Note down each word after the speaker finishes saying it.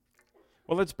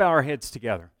Well, let's bow our heads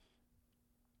together.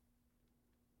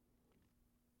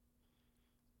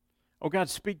 Oh God,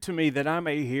 speak to me that I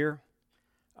may hear.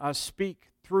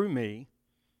 Speak through me,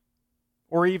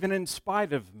 or even in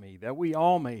spite of me, that we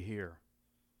all may hear.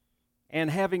 And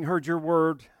having heard your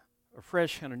word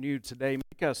afresh and anew today,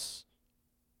 make us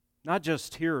not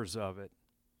just hearers of it,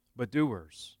 but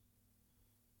doers.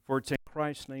 For it's in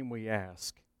Christ's name we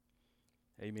ask.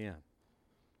 Amen.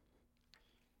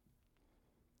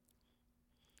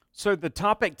 So the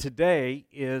topic today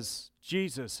is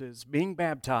Jesus is being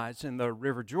baptized in the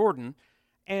River Jordan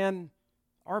and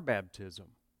our baptism.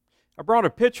 I brought a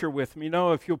picture with me,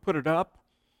 if you'll put it up.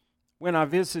 When I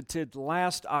visited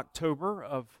last October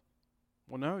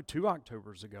 2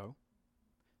 Octobers ago,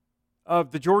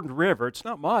 of the Jordan River. It's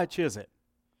not much, is it?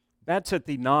 That's at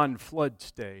the non-flood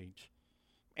stage.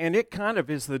 And it kind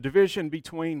of is the division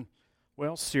between,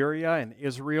 Syria and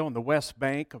Israel and the West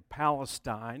Bank of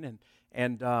Palestine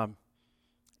and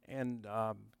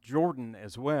Jordan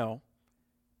as well.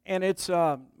 And it's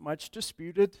much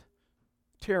disputed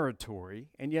territory,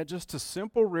 and yet just a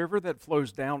simple river that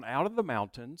flows down out of the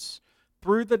mountains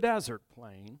through the desert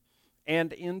plain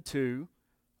and into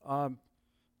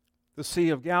the Sea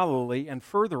of Galilee and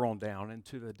further on down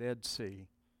into the Dead Sea.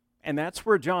 And that's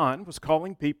where John was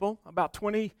calling people about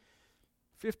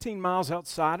 15 miles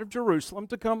outside of Jerusalem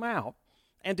to come out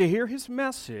and to hear his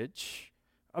message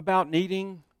about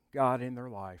needing God in their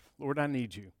life. Lord, I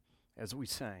need you, as we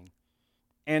sang.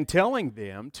 And telling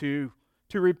them to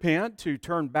repent, to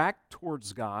turn back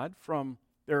towards God from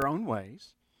their own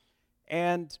ways,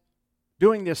 and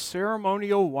doing this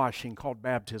ceremonial washing called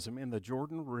baptism in the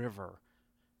Jordan River.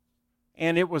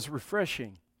 And it was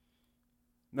refreshing,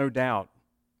 no doubt,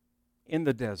 in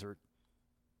the desert.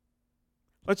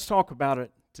 Let's talk about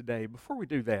it today. Before we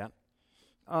do that,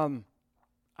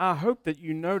 I hope that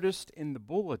you noticed in the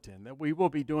bulletin that we will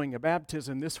be doing a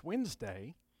baptism this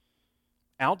Wednesday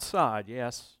outside.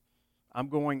 Yes, I'm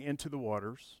going into the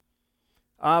waters.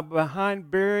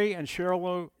 Behind Barry and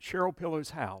Cheryl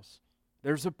Pillow's house,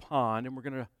 there's a pond, and we're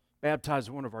going to baptize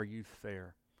one of our youth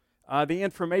there. The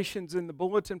information's in the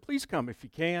bulletin. Please come if you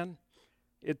can.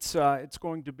 It's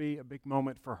going to be a big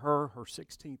moment for her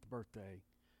 16th birthday.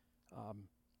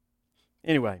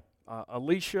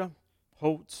 Alicia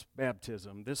Holt's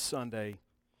baptism this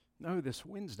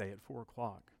Wednesday at 4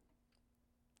 o'clock.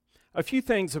 A few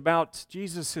things about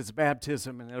Jesus'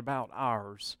 baptism and about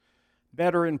ours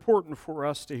that are important for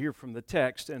us to hear from the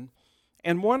text, and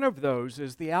one of those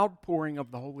is the outpouring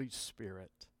of the Holy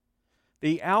Spirit.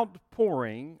 The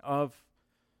outpouring of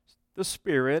the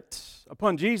Spirit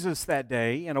upon Jesus that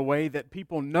day in a way that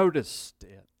people noticed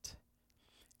it,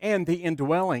 and the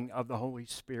indwelling of the Holy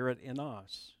Spirit in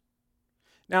us.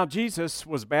 Now, Jesus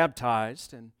was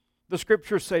baptized, and the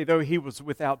Scriptures say, though he was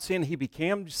without sin, he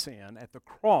became sin at the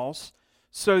cross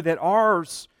so that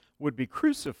ours would be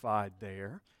crucified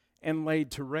there and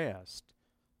laid to rest.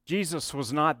 Jesus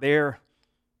was not there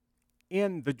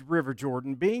in the River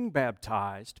Jordan being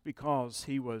baptized because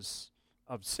he was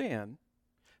of sin,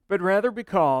 but rather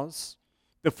because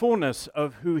the fullness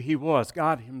of who he was,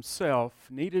 God himself,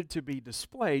 needed to be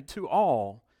displayed to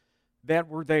all that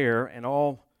were there and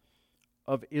all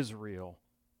of Israel.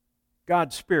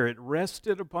 God's Spirit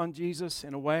rested upon Jesus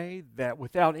in a way that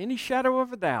without any shadow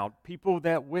of a doubt, people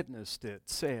that witnessed it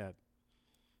said,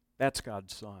 that's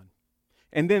God's Son.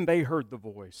 And then they heard the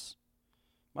voice,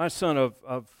 my Son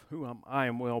of whom I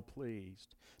am well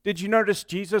pleased. Did you notice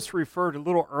Jesus referred a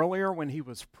little earlier when he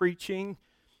was preaching,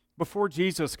 before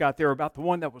Jesus got there, about the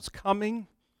one that was coming?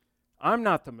 I'm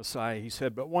not the Messiah, he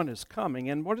said, but one is coming.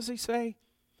 And what does he say?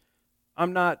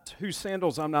 Whose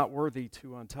sandals I'm not worthy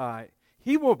to untie.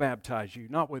 He will baptize you,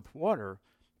 not with water,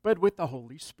 but with the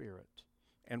Holy Spirit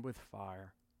and with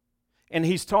fire. And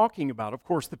he's talking about, of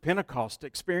course, the Pentecost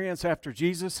experience after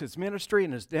Jesus, his ministry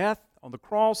and his death on the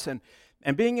cross and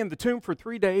being in the tomb for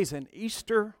 3 days, and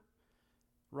Easter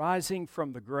rising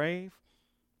from the grave,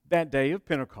 that day of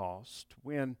Pentecost,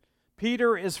 when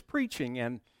Peter is preaching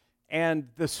and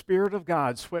the Spirit of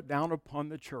God swept down upon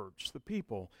the church, the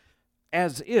people,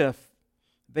 as if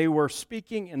they were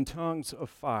speaking in tongues of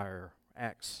fire,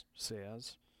 Acts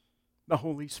says. The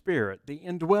Holy Spirit, the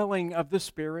indwelling of the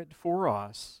Spirit for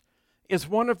us, is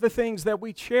one of the things that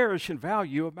we cherish and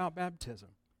value about baptism.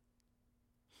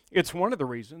 It's one of the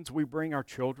reasons we bring our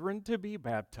children to be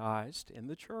baptized in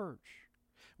the church.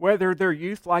 Whether they're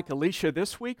youth like Alicia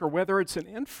this week or whether it's an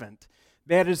infant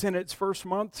that is in its first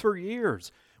months or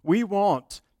years, we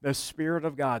want the Spirit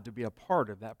of God to be a part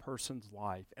of that person's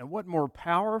life. And what more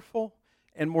powerful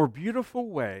and more beautiful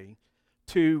way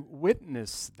to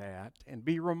witness that and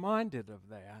be reminded of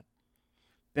that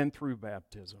than through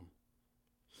baptism.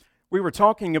 We were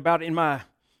talking about in my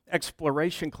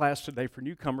exploration class today for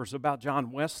newcomers about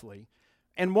John Wesley.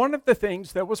 And one of the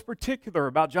things that was particular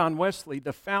about John Wesley,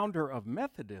 the founder of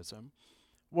Methodism,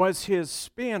 was his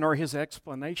spin or his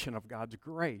explanation of God's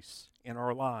grace in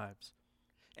our lives.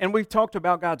 And we've talked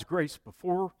about God's grace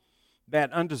before,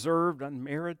 that undeserved,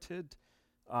 unmerited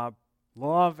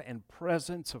love and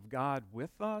presence of God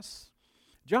with us.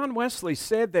 John Wesley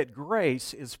said that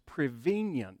grace is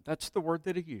prevenient. That's the word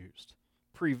that he used,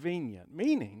 prevenient,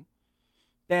 meaning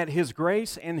that His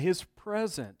grace and His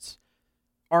presence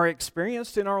are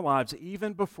experienced in our lives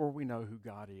even before we know who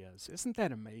God is. Isn't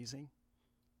that amazing?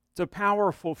 It's a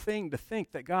powerful thing to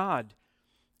think that God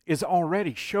is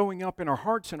already showing up in our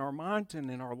hearts, in our minds, and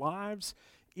in our lives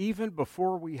even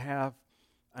before we have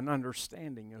an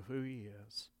understanding of who He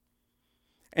is.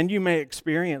 And you may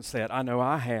experience that. I know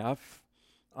I have.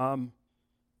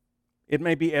 It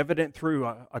may be evident through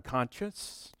a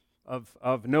conscience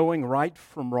of knowing right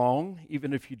from wrong,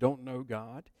 even if you don't know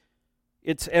God.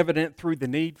 It's evident through the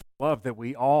need for love that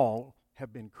we all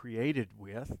have been created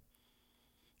with.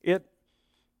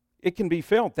 It can be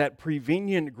felt, that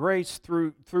prevenient grace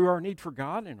through our need for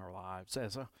God in our lives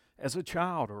as a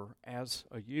child or as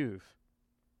a youth.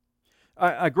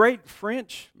 A great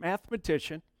French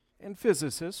mathematician and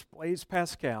physicist, Blaise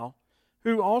Pascal,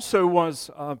 who also was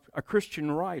a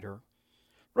Christian writer,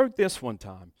 wrote this one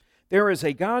time: "There is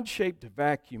a God-shaped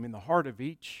vacuum in the heart of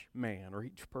each man or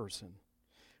each person,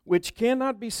 which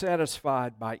cannot be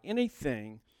satisfied by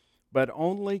anything but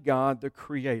only God the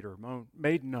Creator,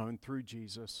 made known through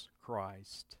Jesus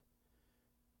Christ."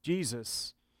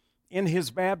 Jesus, in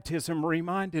His baptism,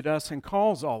 reminded us and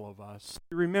calls all of us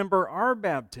to remember our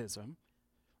baptism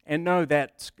and know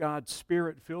that God's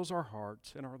Spirit fills our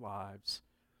hearts and our lives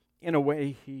in a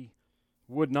way He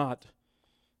would not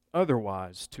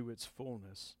otherwise to its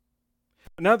fullness.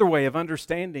 Another way of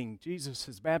understanding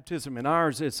Jesus' baptism and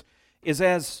ours is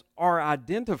as our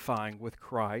identifying with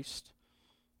Christ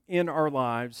in our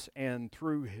lives and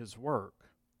through His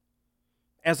work.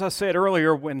 As I said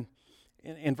earlier, when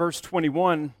in verse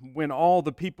 21, when all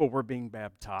the people were being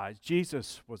baptized,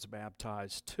 Jesus was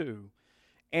baptized too.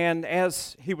 And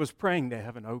as He was praying, the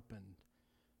heaven opened.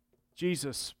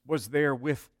 Jesus was there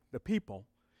with the people,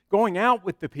 going out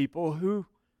with the people who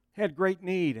had great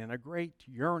need and a great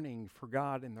yearning for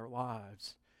God in their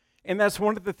lives. And that's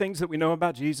one of the things that we know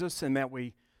about Jesus and that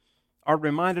we are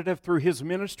reminded of through His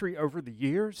ministry over the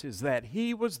years, is that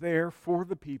He was there for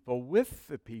the people, with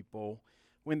the people,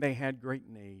 when they had great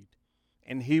need,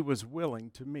 and He was willing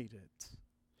to meet it.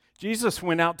 Jesus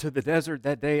went out to the desert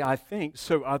that day, I think,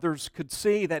 so others could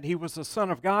see that He was the Son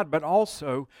of God, but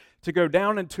also to go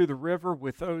down into the river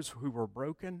with those who were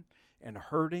broken and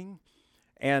hurting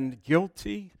and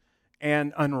guilty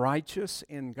and unrighteous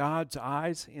in God's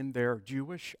eyes, in their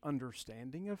Jewish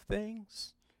understanding of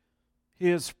things.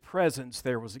 His presence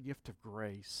there was a gift of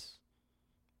grace.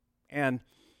 And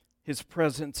His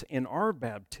presence in our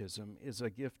baptism is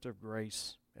a gift of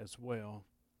grace as well.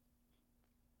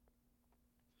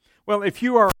 Well, if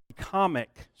you are a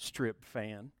comic strip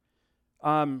fan,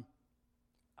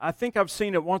 I think I've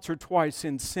seen it once or twice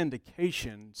in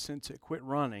syndication since it quit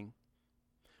running.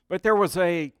 But there was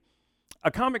a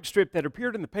comic strip that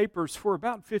appeared in the papers for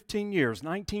about 15 years,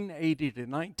 1980 to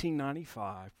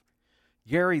 1995.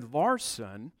 Gary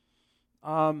Larson,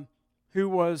 who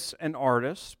was an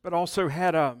artist, but also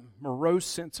had a morose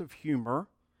sense of humor,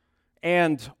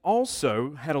 and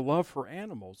also had a love for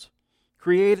animals,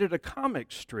 created a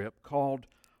comic strip called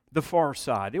The Far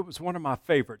Side. It was one of my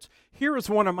favorites. Here is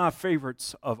one of my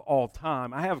favorites of all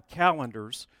time. I have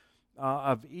calendars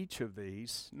of each of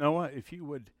these. Noah, if you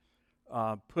would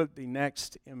put the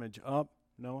next image up,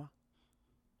 Noah.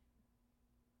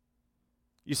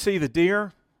 You see the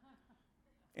deer?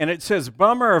 And it says,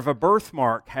 "Bummer of a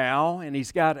birthmark, Hal," and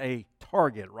he's got a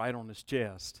target right on his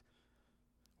chest.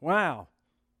 Wow.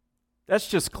 That's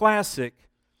just classic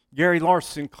Gary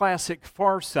Larson, classic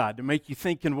Far Side, to make you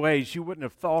think in ways you wouldn't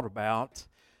have thought about.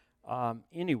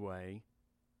 Anyway,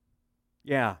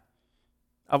 yeah,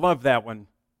 I love that one.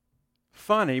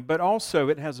 Funny, but also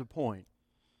it has a point.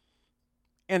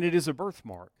 And it is a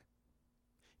birthmark.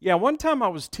 Yeah, one time I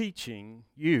was teaching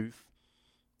youth,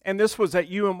 and this was at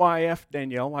UMYF,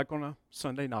 Danielle, like on a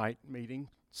Sunday night meeting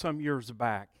some years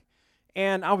back.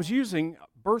 And I was using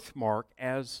birthmark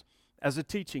as a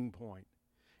teaching point.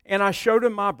 And I showed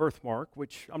him my birthmark,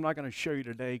 which I'm not going to show you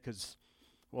today because,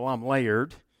 well, I'm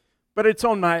layered. But it's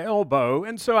on my elbow.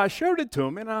 And so I showed it to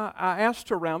him, and I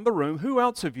asked around the room, who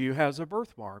else of you has a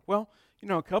birthmark? Well,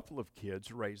 a couple of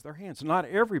kids raised their hands. Not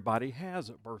everybody has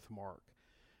a birthmark.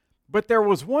 But there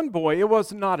was one boy, it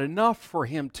was not enough for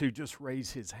him to just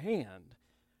raise his hand.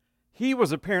 He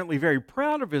was apparently very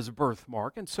proud of his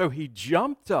birthmark, and so he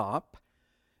jumped up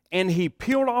and he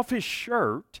peeled off his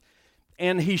shirt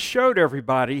and he showed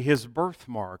everybody his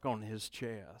birthmark on his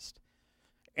chest.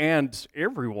 And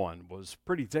everyone was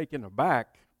pretty taken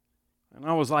aback. And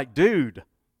I was like, dude,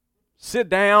 sit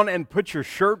down and put your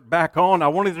shirt back on. I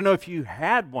wanted to know if you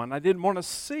had one. I didn't want to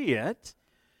see it.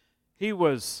 He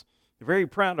was very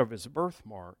proud of his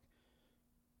birthmark.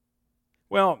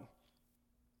 Well,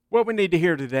 what we need to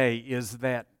hear today is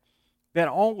that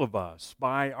all of us,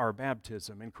 by our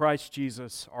baptism in Christ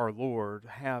Jesus our Lord,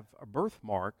 have a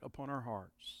birthmark upon our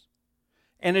hearts.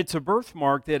 And it's a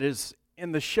birthmark that is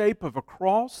in the shape of a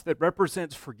cross that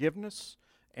represents forgiveness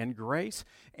and grace.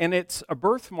 And it's a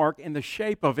birthmark in the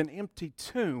shape of an empty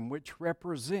tomb, which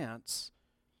represents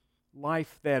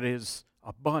life that is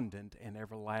abundant and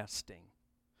everlasting.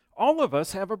 All of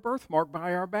us have a birthmark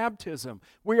by our baptism.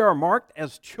 We are marked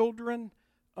as children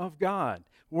of God,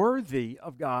 worthy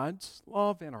of God's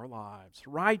love in our lives,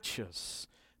 righteous,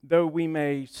 though we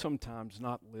may sometimes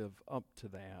not live up to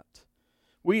that.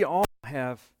 We all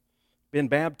have been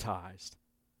baptized,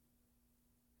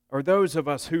 or those of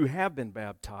us who have been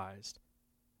baptized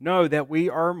know that we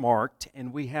are marked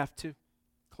and we have to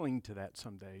cling to that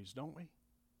some days, don't we?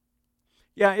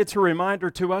 Yeah, it's a reminder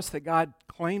to us that God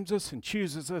claims us and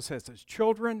chooses us as His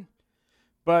children,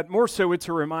 but more so it's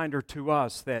a reminder to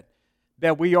us that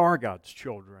we are God's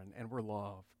children and we're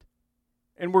loved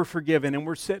and we're forgiven and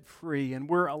we're set free and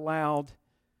we're allowed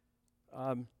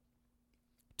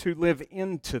to live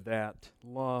into that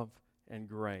love and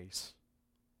grace.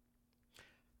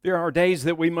 There are days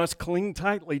that we must cling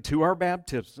tightly to our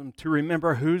baptism to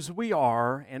remember whose we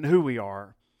are and who we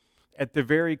are at the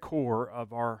very core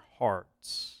of our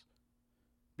hearts.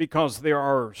 Because there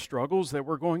are struggles that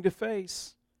we're going to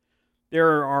face.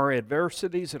 There are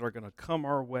adversities that are going to come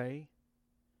our way.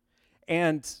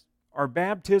 And our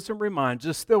baptism reminds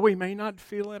us, though we may not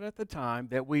feel it at the time,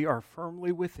 that we are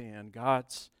firmly within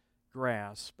God's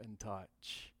grasp and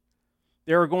touch.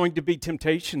 There are going to be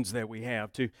temptations that we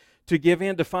have to give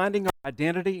in to finding our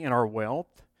identity in our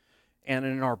wealth and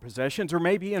in our possessions, or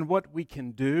maybe in what we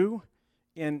can do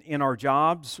in our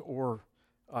jobs or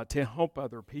to help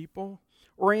other people,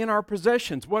 or in our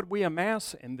possessions, what we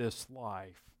amass in this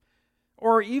life,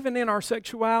 or even in our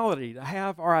sexuality, to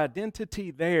have our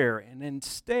identity there. And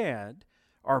instead,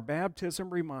 our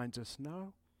baptism reminds us,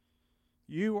 no,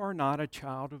 you are not a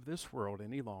child of this world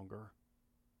any longer.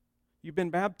 You've been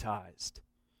baptized.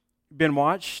 You've been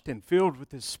washed and filled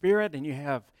with His Spirit, and you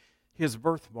have His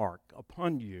birthmark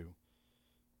upon you,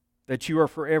 that you are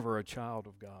forever a child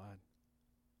of God.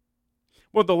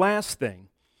 Well, the last thing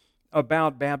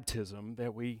about baptism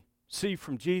that we see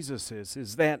from Jesus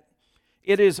is that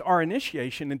it is our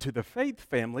initiation into the faith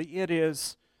family. It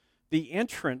is the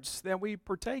entrance that we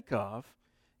partake of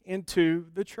into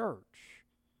the church.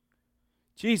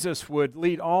 Jesus would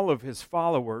lead all of His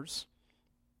followers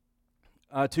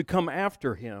to come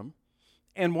after Him.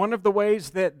 And one of the ways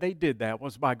that they did that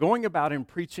was by going about and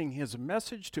preaching His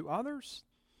message to others,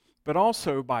 but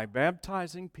also by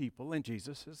baptizing people in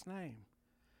Jesus' name.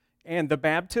 And the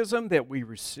baptism that we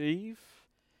receive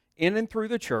in and through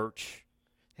the church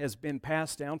has been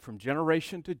passed down from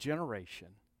generation to generation.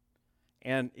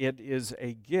 And it is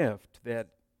a gift that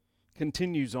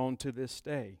continues on to this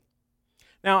day.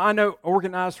 Now, I know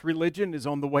organized religion is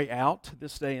on the way out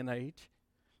this day and age.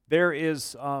 There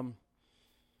is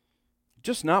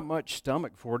just not much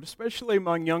stomach for it, especially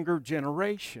among younger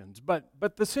generations. But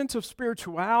the sense of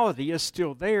spirituality is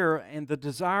still there, and the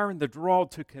desire and the draw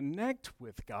to connect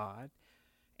with God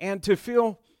and to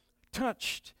feel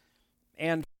touched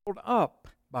and filled up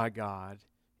by God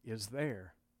is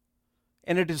there.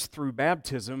 And it is through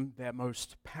baptism that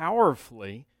most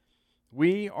powerfully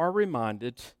we are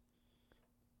reminded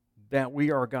that we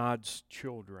are God's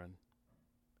children.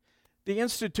 The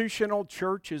institutional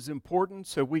church is important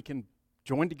so we can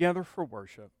join together for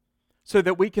worship, so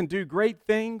that we can do great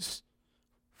things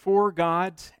for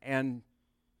God and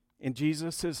in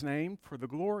Jesus' name for the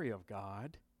glory of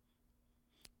God.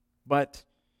 But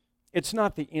it's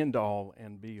not the end-all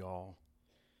and be-all.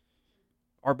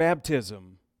 Our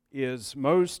baptism is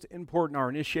most important, our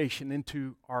initiation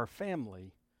into our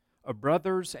family of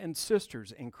brothers and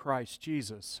sisters in Christ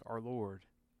Jesus our Lord.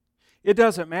 It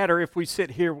doesn't matter if we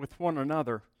sit here with one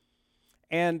another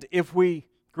and if we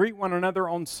greet one another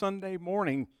on Sunday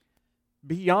morning.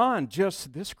 Beyond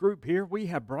just this group here, we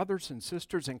have brothers and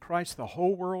sisters in Christ the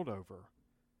whole world over.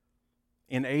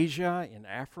 In Asia, in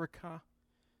Africa,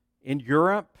 in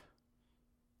Europe,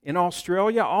 In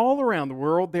Australia, all around the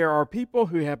world, there are people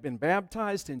who have been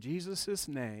baptized in Jesus'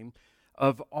 name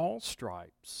of all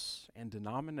stripes and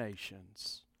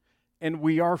denominations, and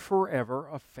we are forever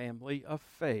a family of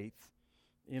faith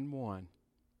in one.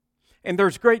 And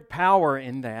there's great power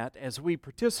in that as we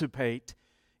participate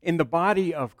in the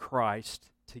body of Christ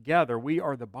together. We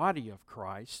are the body of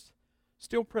Christ,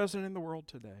 still present in the world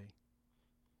today.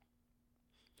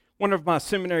 One of my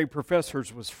seminary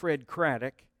professors was Fred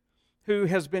Craddock, who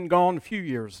has been gone a few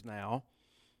years now.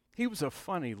 He was a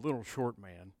funny little short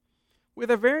man with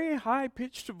a very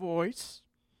high-pitched voice.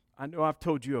 I know I've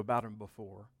told you about him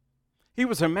before. He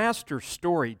was a master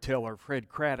storyteller, Fred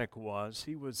Craddock was.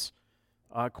 He was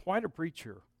quite a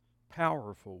preacher,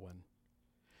 powerful one.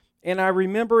 And I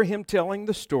remember him telling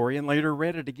the story, and later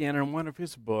read it again in one of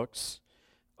his books,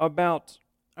 about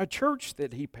a church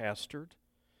that he pastored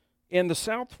in the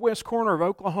southwest corner of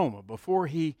Oklahoma before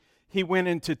he went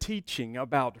into teaching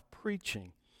about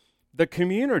preaching. The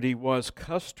community was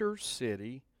Custer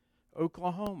City,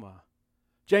 Oklahoma.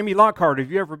 Jamie Lockhart,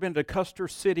 have you ever been to Custer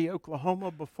City,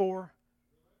 Oklahoma before?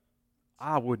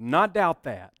 I would not doubt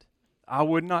that. I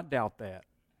would not doubt that.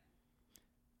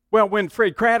 Well, when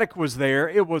Fred Craddock was there,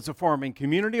 it was a farming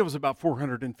community. It was about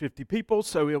 450 people,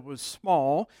 so it was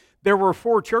small. There were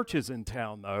 4 churches in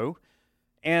town, though.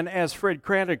 And as Fred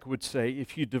Craddock would say,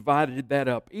 if you divided that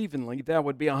up evenly, that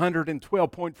would be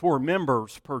 112.4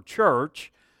 members per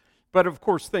church. But of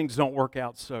course, things don't work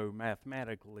out so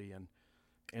mathematically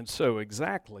and so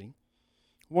exactly.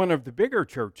 One of the bigger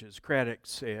churches, Craddock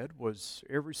said, was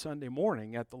every Sunday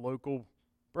morning at the local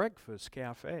breakfast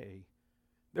cafe.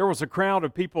 There was a crowd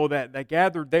of people that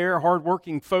gathered there,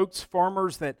 hardworking folks,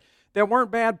 farmers that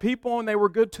weren't bad people, and they were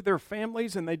good to their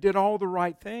families, and they did all the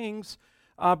right things.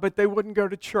 But they wouldn't go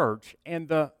to church. And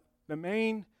the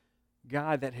main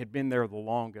guy that had been there the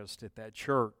longest at that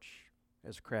church,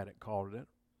 as Craddock called it,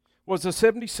 was a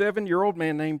 77-year-old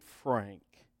man named Frank.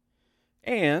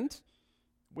 And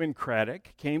when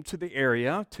Craddock came to the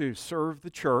area to serve the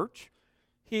church,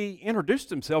 he introduced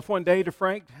himself one day to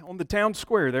Frank on the town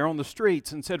square there on the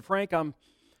streets and said, "Frank, I'm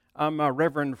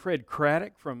Reverend Fred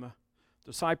Craddock from the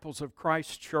Disciples of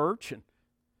Christ Church."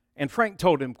 And Frank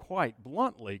told him quite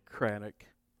bluntly, Craddock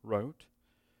wrote,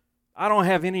 "I don't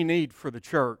have any need for the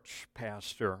church,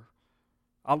 Pastor.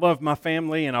 I love my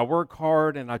family and I work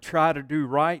hard and I try to do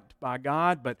right by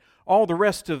God, but all the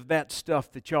rest of that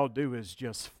stuff that y'all do is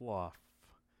just fluff."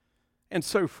 And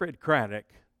so Fred Craddock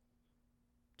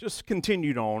just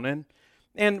continued on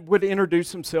and would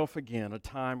introduce himself again a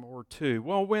time or two.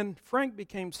 Well, when Frank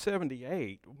became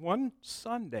 78, one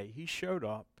Sunday he showed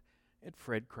up at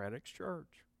Fred Craddock's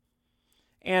church.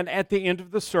 And at the end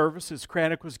of the service, as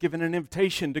Craddock was given an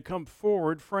invitation to come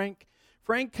forward, Frank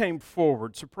came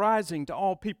forward, surprising to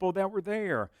all people that were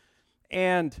there.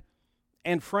 And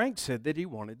Frank said that he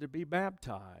wanted to be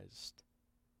baptized.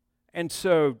 And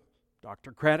so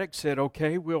Dr. Craddock said,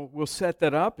 "Okay, we'll set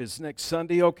that up. Is next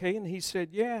Sunday okay?" And he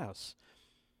said, "Yes."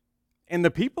 And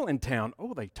the people in town,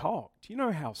 they talked. You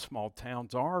know how small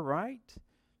towns are, right?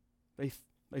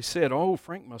 They said, "Oh,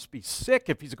 Frank must be sick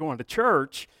if he's going to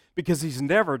church because he's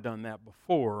never done that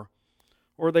before."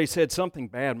 Or they said something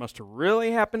bad must have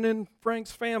really happened in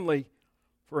Frank's family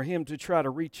for him to try to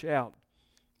reach out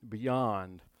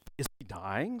beyond. Is he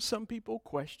dying? Some people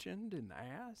questioned and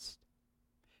asked.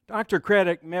 Dr.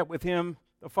 Craddock met with him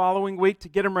the following week to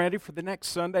get him ready for the next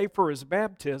Sunday for his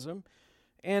baptism.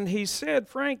 And he said,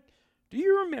 "Frank, do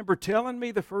you remember telling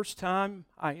me the first time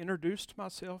I introduced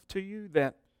myself to you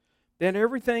that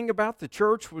everything about the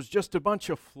church was just a bunch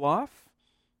of fluff?"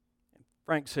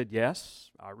 Frank said,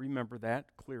 "Yes, I remember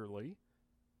that clearly."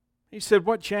 He said,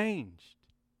 "What changed?"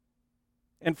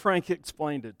 And Frank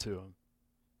explained it to him.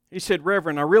 He said,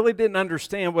 "Reverend, I really didn't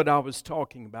understand what I was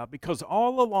talking about because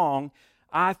all along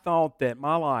I thought that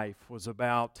my life was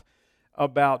about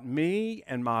me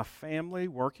and my family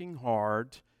working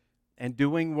hard and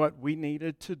doing what we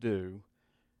needed to do,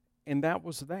 and that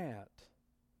was that.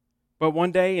 But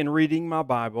one day in reading my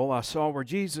Bible, I saw where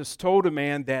Jesus told a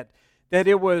man that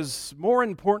it was more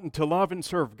important to love and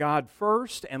serve God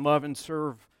first and love and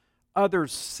serve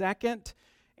others second.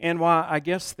 And why I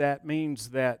guess that means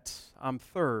that I'm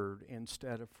third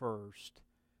instead of first.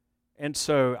 And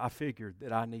so I figured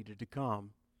that I needed to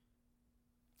come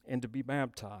and to be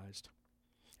baptized.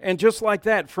 And just like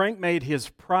that, Frank made his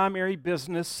primary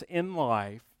business in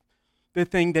life the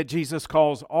thing that Jesus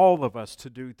calls all of us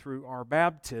to do through our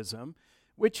baptism,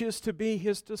 which is to be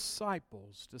his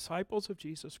disciples of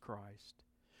Jesus Christ,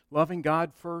 loving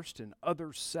God first and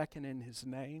others second in his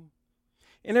name.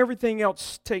 And everything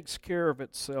else takes care of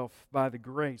itself by the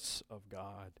grace of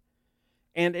God.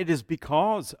 And it is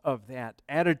because of that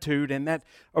attitude and that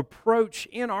approach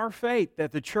in our faith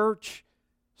that the church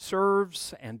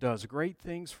serves and does great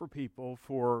things for people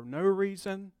for no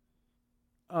reason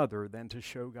other than to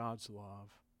show God's love.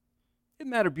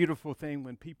 Isn't that a beautiful thing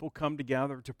when people come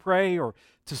together to pray or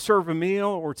to serve a meal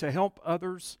or to help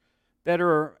others that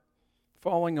are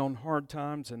falling on hard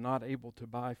times and not able to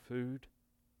buy food?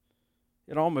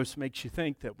 It almost makes you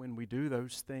think that when we do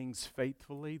those things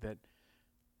faithfully,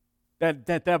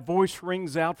 that voice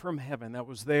rings out from heaven that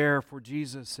was there for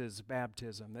Jesus'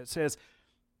 baptism that says,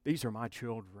 "These are my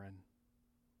children.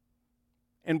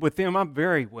 And with them I'm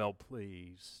very well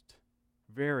pleased."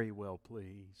 Very well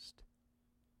pleased.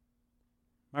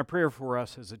 My prayer for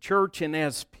us as a church and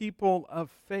as people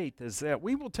of faith is that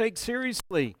we will take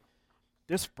seriously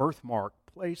this birthmark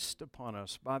placed upon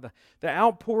us by the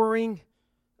outpouring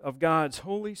of God's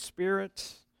Holy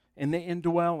Spirit and the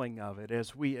indwelling of it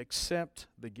as we accept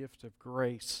the gift of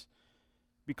grace,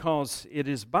 because it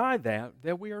is by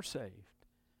that we are saved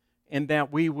and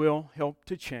that we will help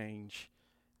to change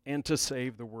and to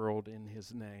save the world in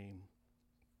His name.